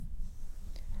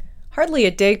Hardly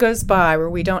a day goes by where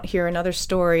we don't hear another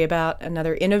story about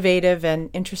another innovative and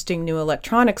interesting new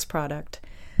electronics product.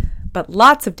 But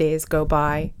lots of days go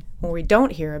by when we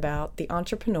don't hear about the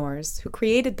entrepreneurs who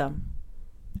created them.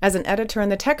 As an editor in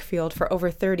the tech field for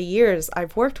over 30 years,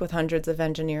 I've worked with hundreds of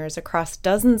engineers across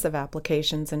dozens of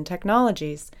applications and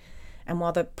technologies. And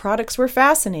while the products were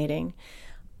fascinating,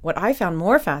 what I found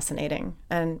more fascinating,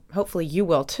 and hopefully you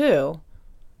will too,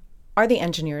 are the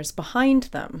engineers behind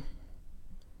them.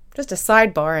 Just a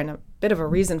sidebar and a bit of a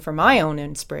reason for my own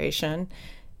inspiration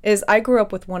is I grew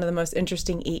up with one of the most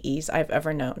interesting EEs I've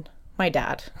ever known, my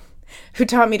dad, who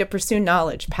taught me to pursue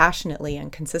knowledge passionately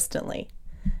and consistently.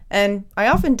 And I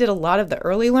often did a lot of the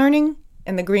early learning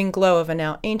in the green glow of a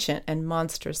now ancient and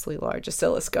monstrously large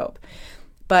oscilloscope.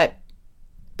 But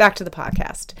back to the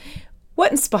podcast.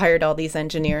 What inspired all these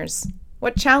engineers?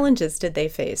 What challenges did they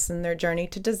face in their journey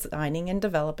to designing and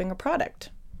developing a product?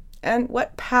 And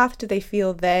what path do they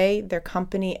feel they, their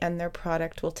company, and their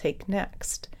product will take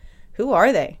next? Who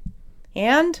are they?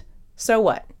 And so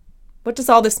what? What does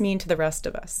all this mean to the rest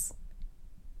of us?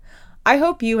 I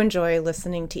hope you enjoy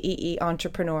listening to EE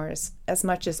entrepreneurs as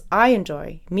much as I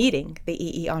enjoy meeting the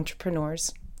EE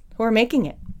entrepreneurs who are making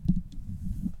it.